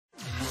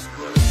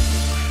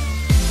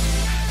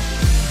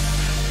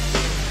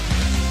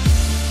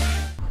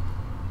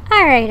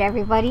Alright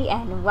everybody,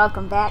 and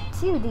welcome back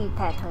to the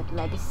Pethood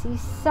Legacy.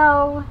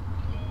 So,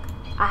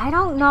 I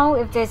don't know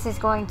if this is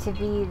going to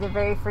be the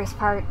very first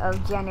part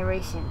of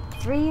Generation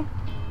 3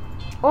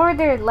 or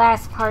the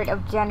last part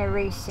of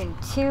Generation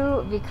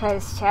 2,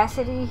 because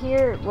Chastity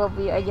here will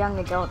be a young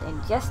adult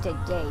in just a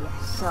day.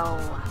 So,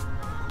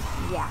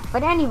 yeah.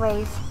 But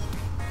anyways,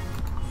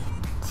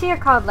 Tia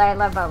called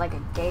Lyla about like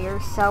a day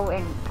or so,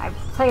 and I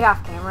played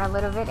off camera a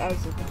little bit,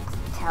 as you can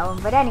tell.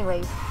 But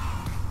anyways,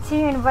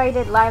 Tia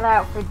invited Lyla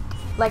out for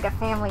like a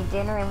family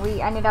dinner, and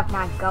we ended up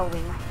not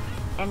going.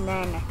 And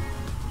then,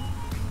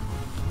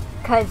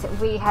 because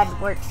we had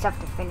work stuff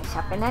to finish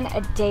up. And then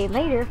a day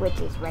later, which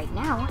is right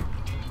now,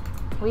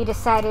 we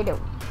decided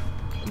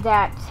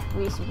that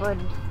we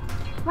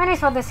might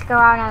as well just go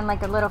out on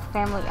like a little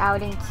family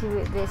outing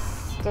to this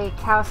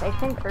steakhouse. I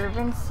think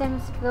Urban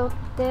Sims built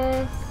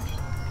this.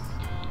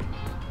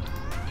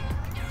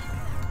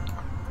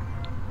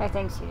 I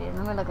think she did.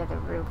 Let me look at the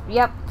roof.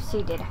 Yep,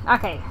 she did.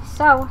 Okay,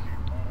 so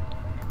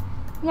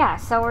yeah,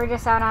 so we're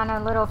just out on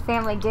a little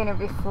family dinner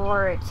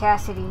before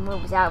Chastity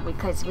moves out,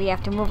 because we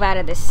have to move out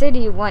of the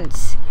city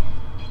once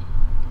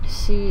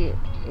she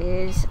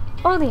is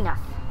old enough.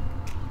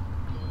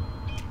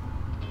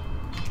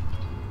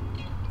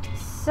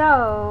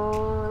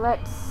 So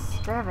let's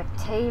grab a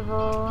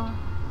table.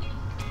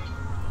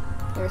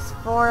 There's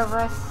 4 of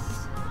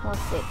us. We'll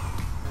sit.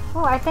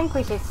 Oh, I think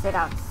we should sit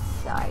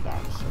outside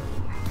actually.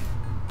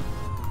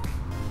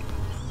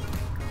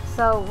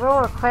 So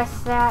we'll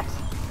request that.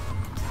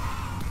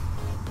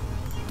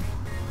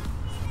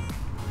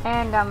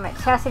 And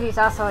Chastity's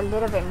also a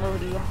little bit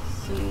moody.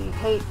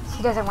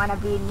 She doesn't want to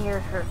be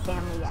near her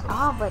family at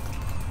all, but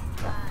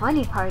the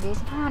funny part is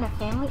we're on a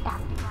family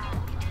outing.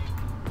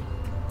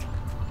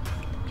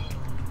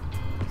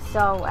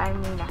 So, I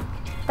mean, I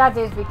thought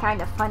it would be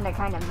kind of fun to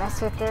kind of mess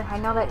with her. I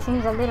know that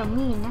seems a little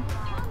mean.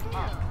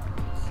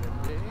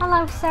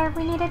 Hello, sir.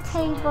 We need a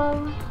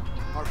table.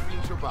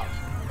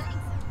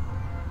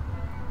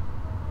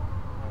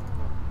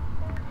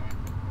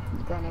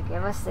 You gonna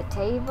give us the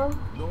table?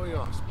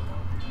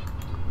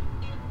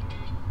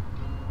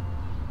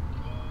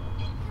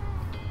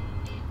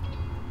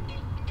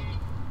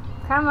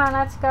 Come on,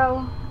 let's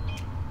go.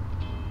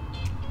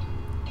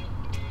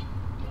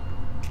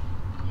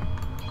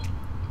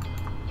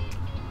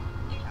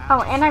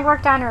 Oh, and I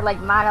worked on her like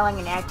modeling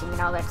and acting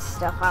and all that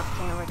stuff off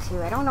camera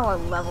too. I don't know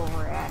what level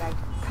we're at. I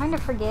kind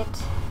of forget.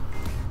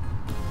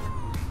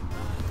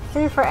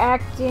 3 for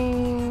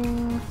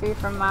acting, 3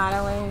 for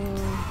modeling,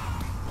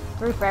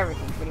 3 for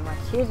everything pretty much.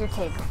 Here's your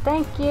table.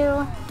 Thank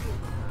you.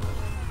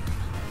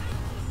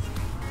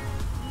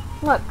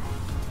 Look.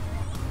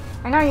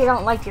 I know you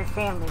don't like your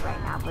family right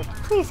now, but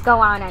please go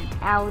on an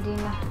outing.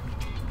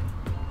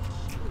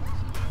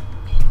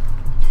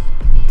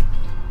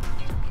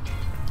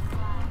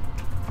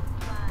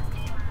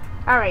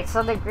 Alright,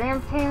 so the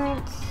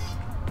grandparents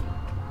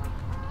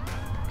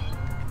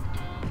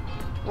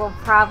will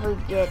probably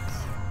get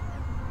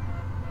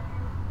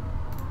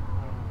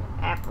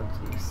apple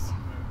juice.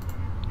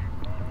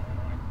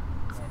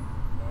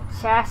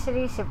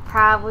 Chastity should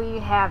probably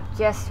have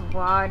just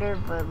water,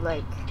 but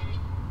like,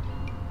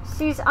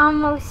 she's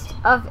almost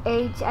of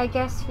age, I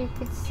guess we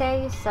could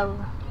say, so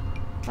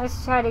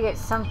let's try to get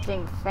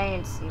something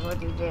fancy. We'll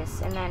do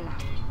this. And then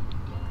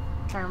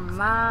her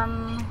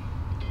mom,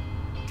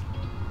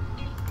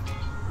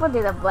 we'll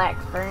do the black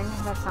fern.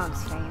 That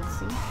sounds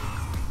fancy.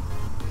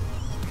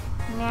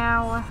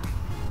 Now,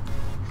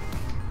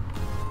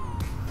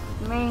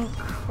 main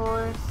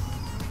course.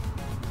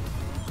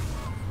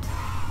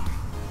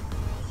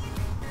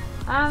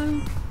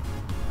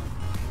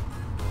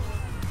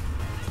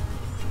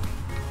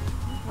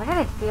 What did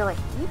I feel like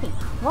eating?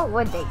 What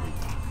would they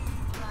eat?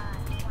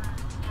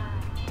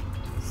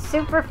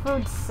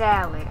 Superfood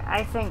salad.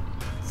 I think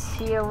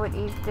Tia would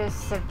eat this.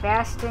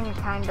 Sebastian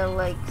kinda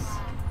likes.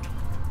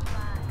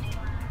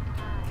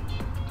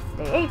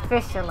 They ate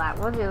fish a lot.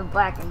 We'll do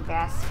black and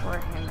bass for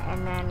him.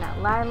 And then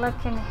Lyla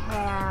can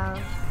have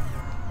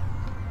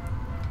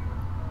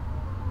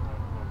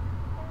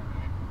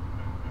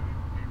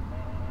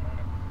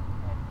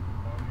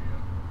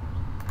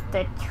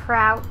the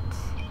trout.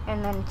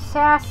 And then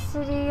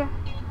Chastity,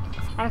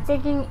 I'm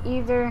thinking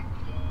either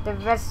the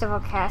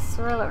vegetable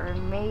casserole or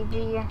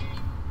maybe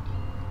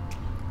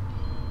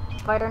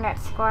butternut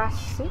squash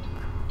soup.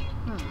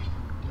 I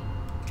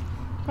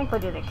think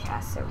we'll do the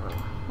casserole.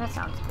 That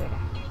sounds good.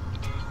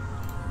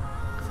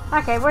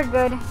 Okay, we're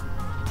good.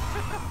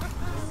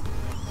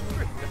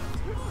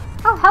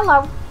 Oh,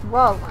 hello.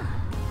 Whoa.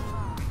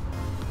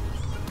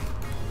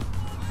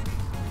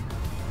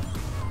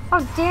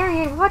 Oh,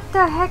 Darian, what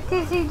the heck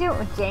is he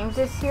doing? James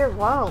is here?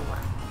 Whoa.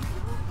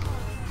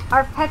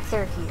 Our pets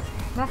are here.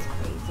 That's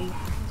crazy.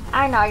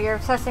 I know, you're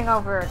obsessing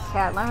over a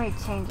cat. Let me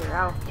change your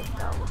outfit,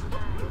 though.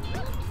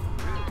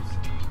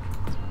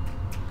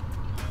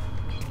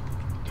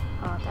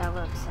 Oh, that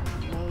looks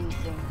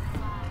amazing.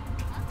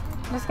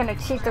 I'm just gonna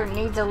cheat their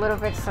needs a little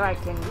bit so I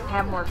can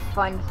have more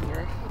fun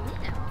here.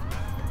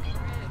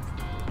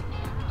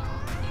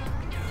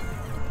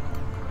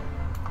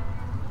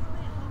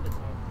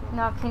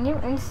 Now, can you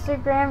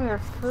Instagram your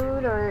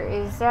food, or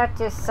is that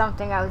just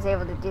something I was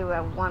able to do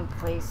at one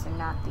place and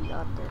not the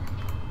other?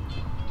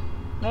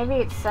 Maybe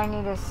it's I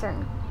need a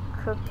certain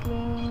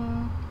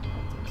cooking. I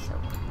think so.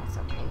 That's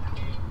okay.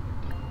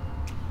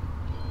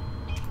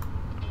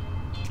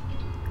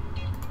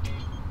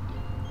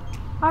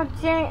 Oh,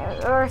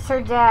 Jane, or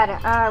Sir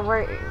Dad,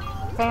 we're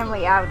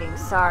family outing,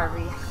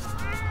 sorry.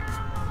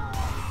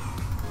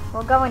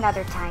 We'll go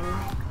another time.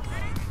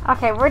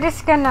 Okay, we're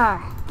just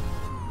gonna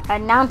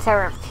announce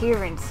our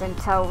appearance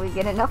until we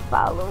get enough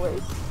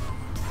followers.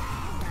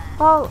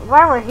 Well,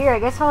 while we're here, I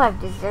guess we'll have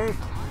dessert.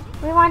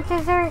 We want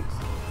dessert,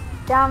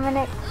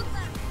 Dominic.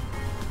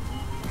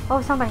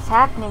 Oh, something's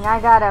happening. I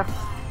got a,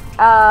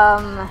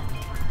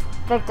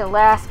 baked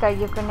Alaska,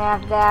 you can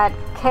have that.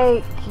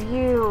 Cake,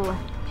 you.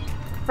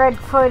 Bread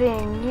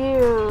pudding,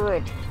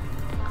 you.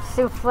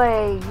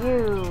 Souffle,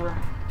 you.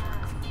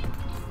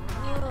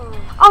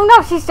 Oh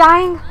no, she's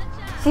dying.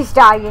 She's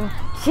dying.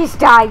 She's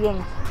dying.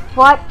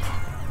 What?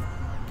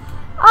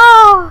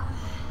 Oh!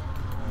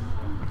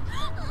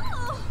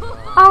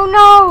 Oh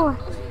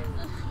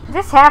no!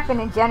 This happened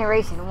in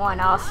Generation 1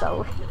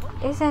 also.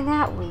 Isn't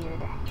that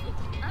weird?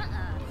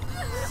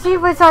 She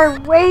was our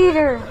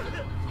waiter!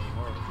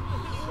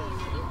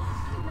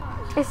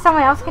 Is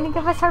someone else gonna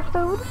give us our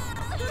food?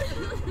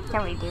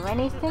 Can we do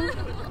anything?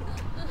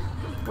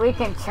 We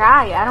can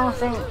try. I don't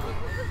think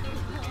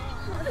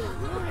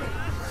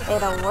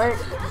it'll work.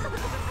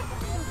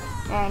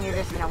 And you're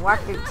just gonna walk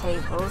through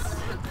tables.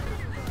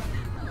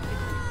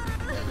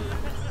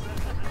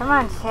 Come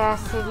on,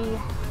 Chastity.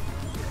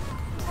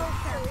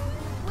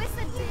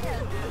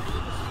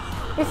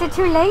 Is it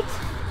too late?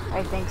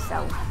 I think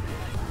so.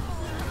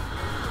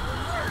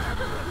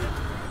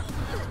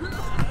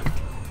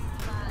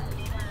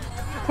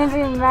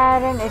 Kinsey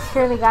Madden is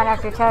surely gone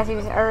after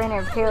Chastity's urine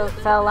appeal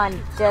fell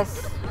on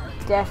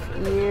deaf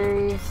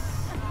ears.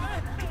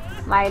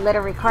 My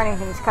little recording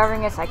thing is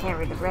covering us. I can't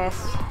read the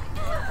rest.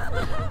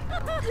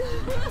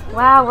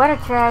 Wow, what a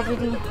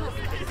tragedy.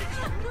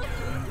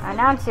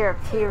 Announce your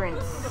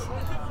appearance.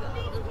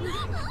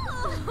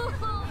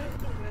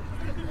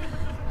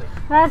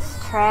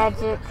 That's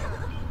tragic.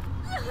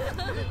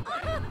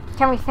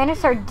 Can we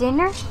finish our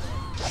dinner?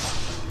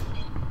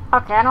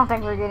 Okay, I don't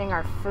think we're getting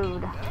our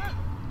food.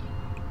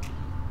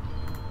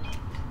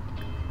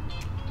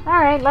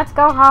 Alright, let's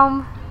go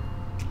home.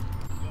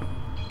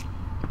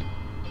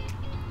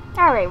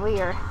 Alright, we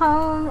are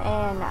home,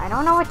 and I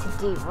don't know what to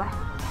do.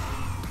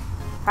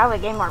 Probably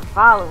gain more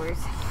followers.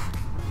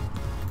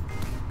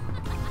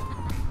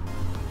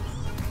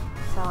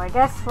 So I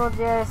guess we'll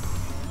just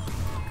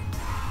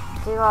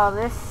do all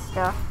this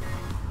stuff.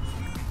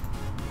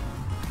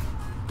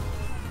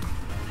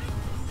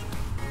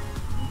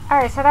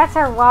 Alright, so that's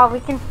our wall.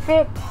 We can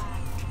fit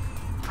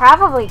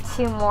probably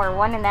 2 more.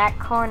 One in that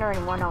corner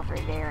and one over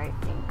there, I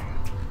think.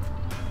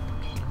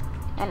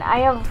 And I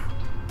have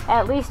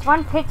at least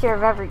 1 picture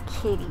of every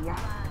kitty,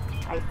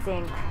 I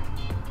think.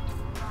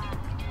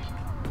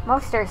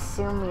 Most are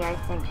Sumi, I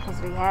think,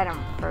 because we had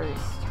them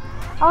first.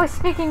 Oh,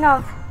 speaking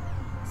of,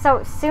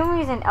 so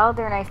Sumi's an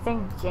elder, and I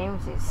think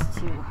James is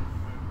too.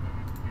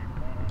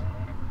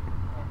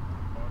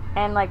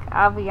 And like,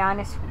 I'll be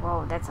honest,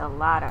 whoa, that's a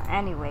lot of,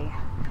 anyway.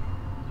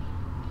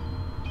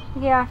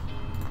 Yeah.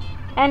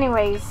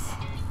 Anyways,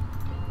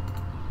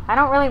 I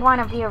don't really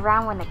want to be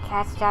around when the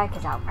cats die,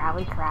 because I'll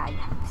probably cry.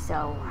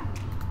 So,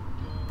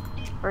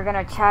 we're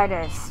gonna try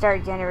to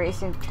start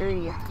Generation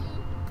 3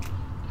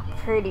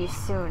 pretty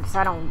soon, so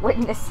I don't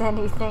witness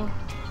anything.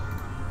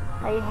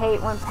 I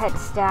hate when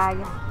pets die.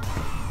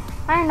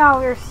 I know,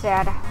 we're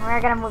sad.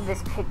 We're gonna move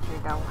this picture,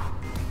 though.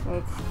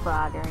 It's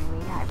bothering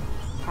me. I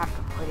have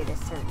to put it a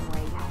certain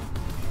way.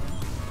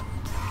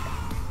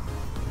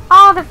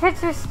 Oh, the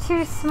picture's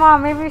too small.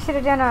 Maybe we should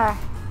have done a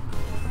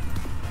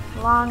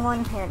long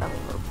one. Here, let me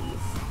move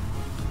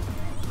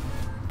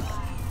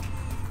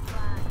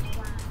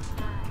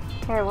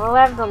these. Here, we'll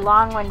have the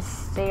long ones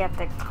stay at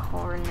the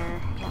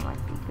corner. That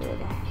might be good.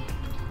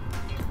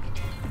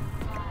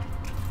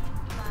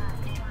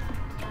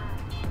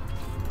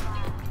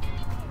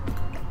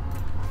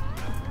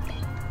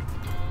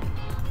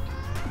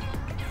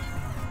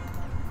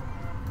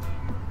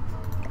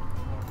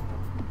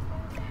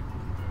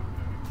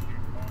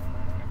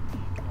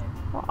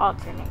 We'll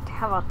alternate.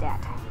 How about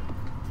that?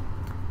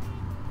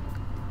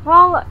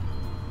 Well,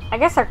 I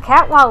guess our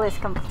cat wall is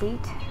complete.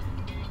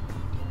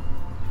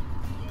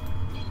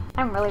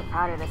 I'm really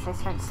proud of this. I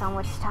spent so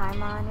much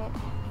time on it.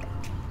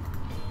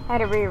 I had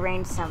to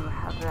rearrange some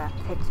of the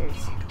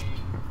pictures.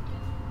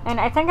 And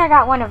I think I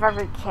got one of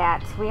every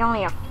cat. We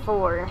only have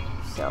 4,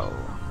 so...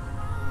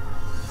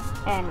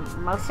 And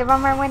most of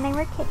them are when they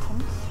were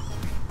kittens.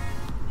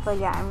 But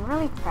yeah, I'm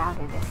really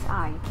proud of this.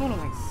 Oh, you can't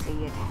even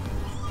see it.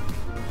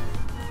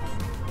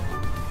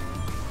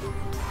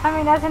 I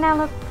mean, doesn't that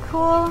look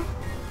cool?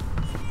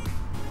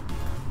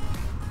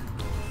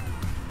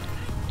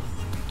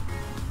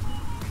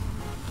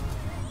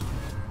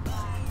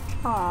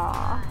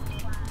 Aww.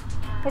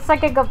 It's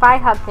like a goodbye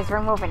hug because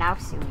we're moving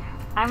out soon.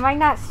 I might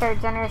not start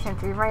Generation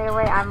 3 right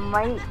away. I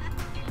might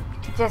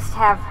just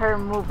have her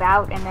move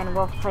out and then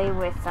we'll play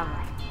with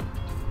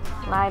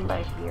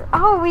Lyla here.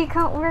 Oh,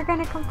 we're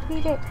gonna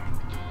complete it.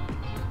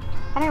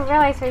 I didn't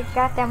realize we've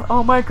got them.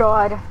 Oh my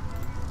god.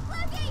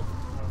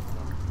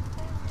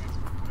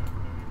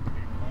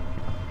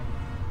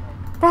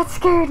 That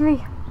scared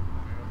me.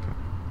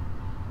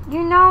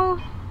 You know,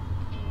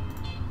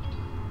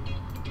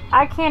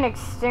 I can't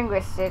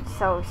extinguish it,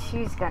 so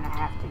she's gonna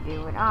have to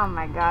do it. Oh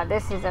my god,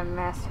 this is a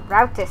mess.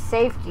 Route to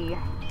safety.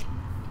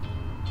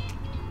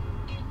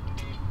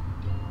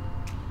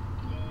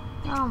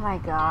 Oh my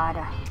god.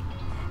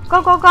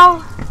 Go, go,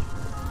 go!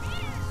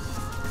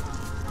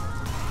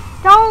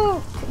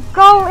 Don't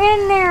go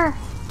in there!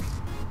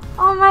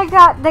 Oh my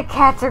god, the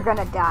cats are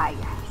gonna die.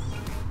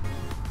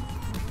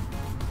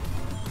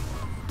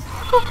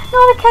 No,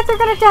 the cats are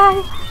gonna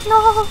die!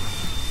 No!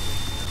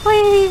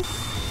 Please!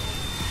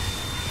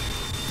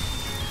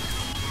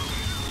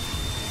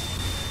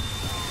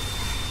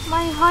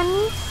 My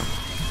honeys?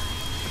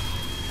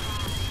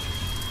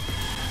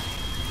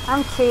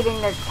 I'm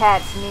treating their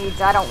cat's needs.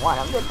 I don't want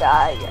them to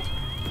die.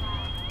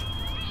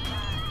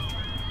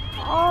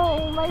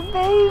 Oh, my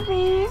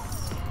babies!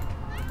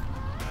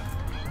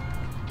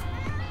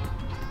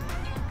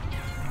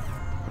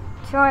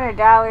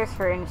 $200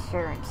 for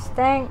insurance.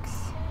 Thanks.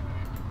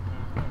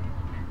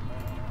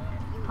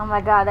 Oh my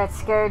god, that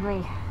scared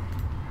me.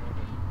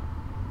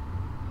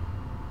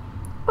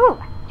 Ooh!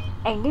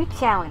 A new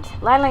challenge.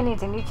 Lyla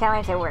needs a new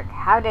challenge at work.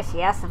 How does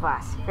she ask the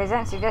boss?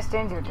 Present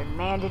suggestions or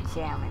demand a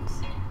challenge?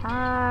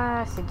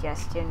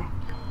 Suggestion.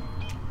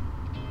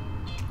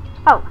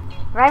 Oh,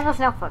 rival's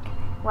notebook.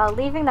 While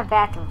leaving the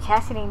bathroom,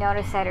 Chastity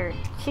noticed that her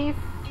chief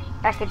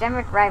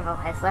academic rival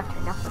has left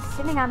her notebook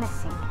sitting on the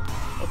sink.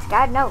 It's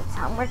got notes,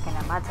 homework,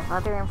 and lots of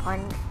other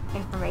important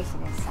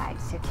information inside.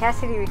 So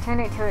Chastity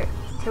returned it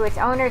to its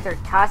owners or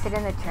toss it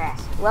in the trash.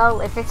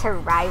 Well, if it's her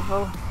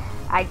rival,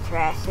 I'd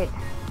trash it,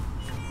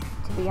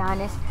 to be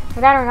honest.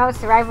 Without her notes,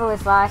 the rival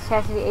is lost.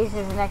 Chastity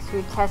aces the next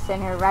few tests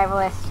and her rival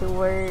has to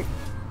word.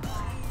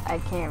 I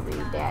can't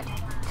read that.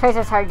 Tries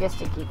as hard just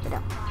to keep it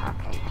up.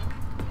 Okay.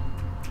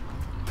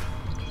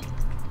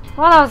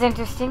 Well, that was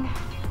interesting.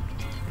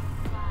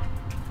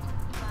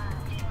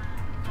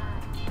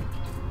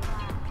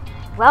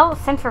 Well,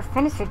 since we're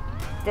finished with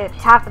the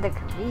top of the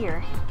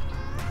career,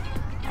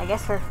 I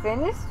guess we're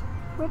finished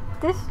with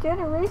this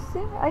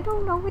generation. I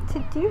don't know what to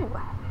do.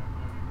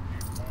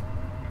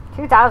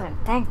 2,000,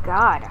 thank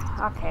God.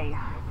 Okay.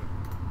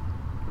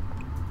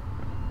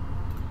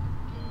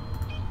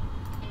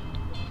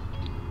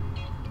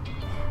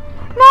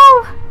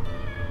 No!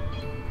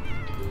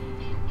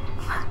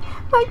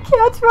 My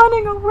cat's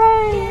running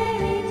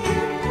away!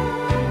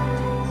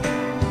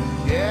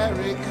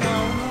 Gary,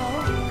 come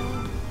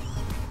on.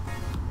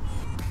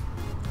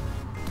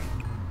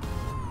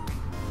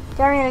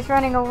 Darian is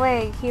running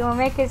away. He will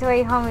make his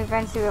way home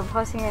eventually, but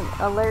posting an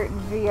alert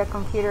via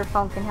computer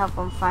phone can help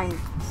him find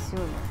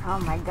sooner. Oh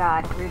my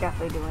god, we're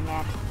definitely doing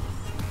that.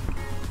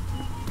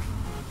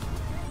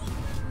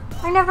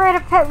 I never had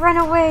a pet run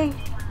away.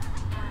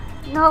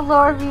 No,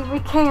 Lori, we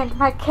can't.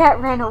 My cat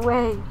ran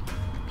away.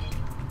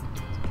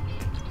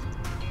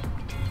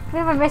 We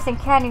have a missing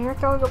cat and you're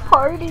throwing a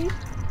party.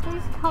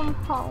 Please come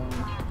home.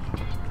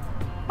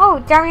 Oh,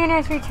 Darian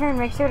has returned.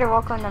 Make sure to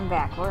welcome them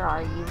back. Where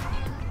are you?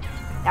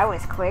 That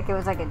was quick. It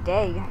was like a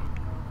day.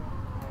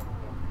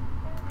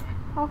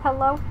 Oh,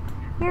 hello.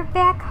 You're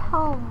back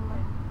home.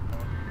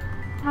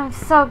 I'm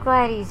so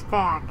glad he's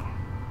back.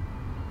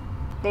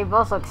 They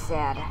both look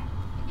sad.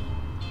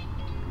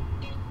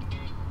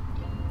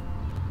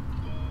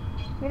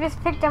 We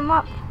just picked him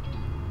up.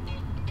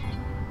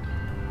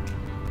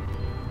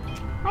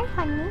 Hi,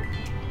 honey.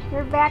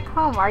 You're back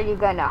home. Are you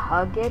gonna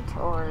hug it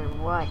or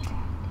what?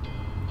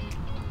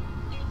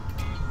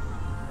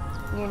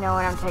 You know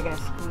what? I'm taking a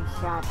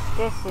screenshot.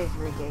 This is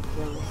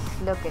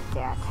ridiculous. Look at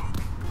that.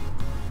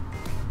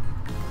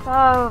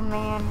 Oh,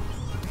 man.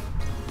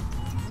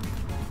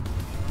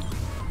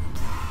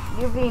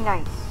 You be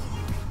nice.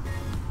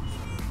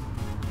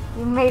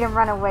 You made him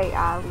run away,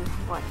 Ollie.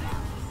 What now?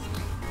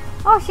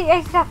 Oh, she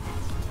aged up.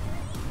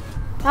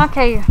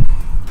 Okay.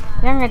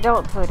 Young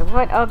adulthood.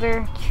 What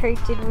other trait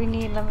did we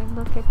need? Let me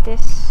look at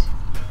this.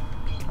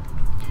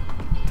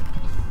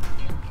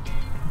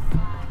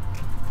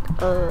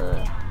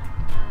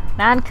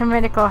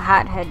 Non-committal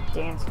hothead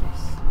dancers.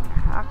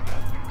 Okay.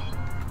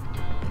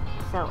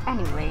 So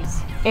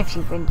anyways, if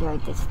you've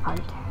enjoyed this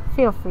part,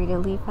 feel free to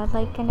leave a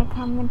like and a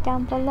comment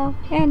down below.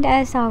 And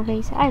as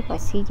always, I will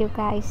see you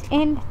guys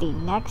in the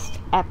next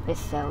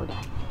episode.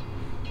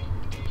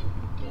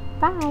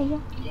 Bye!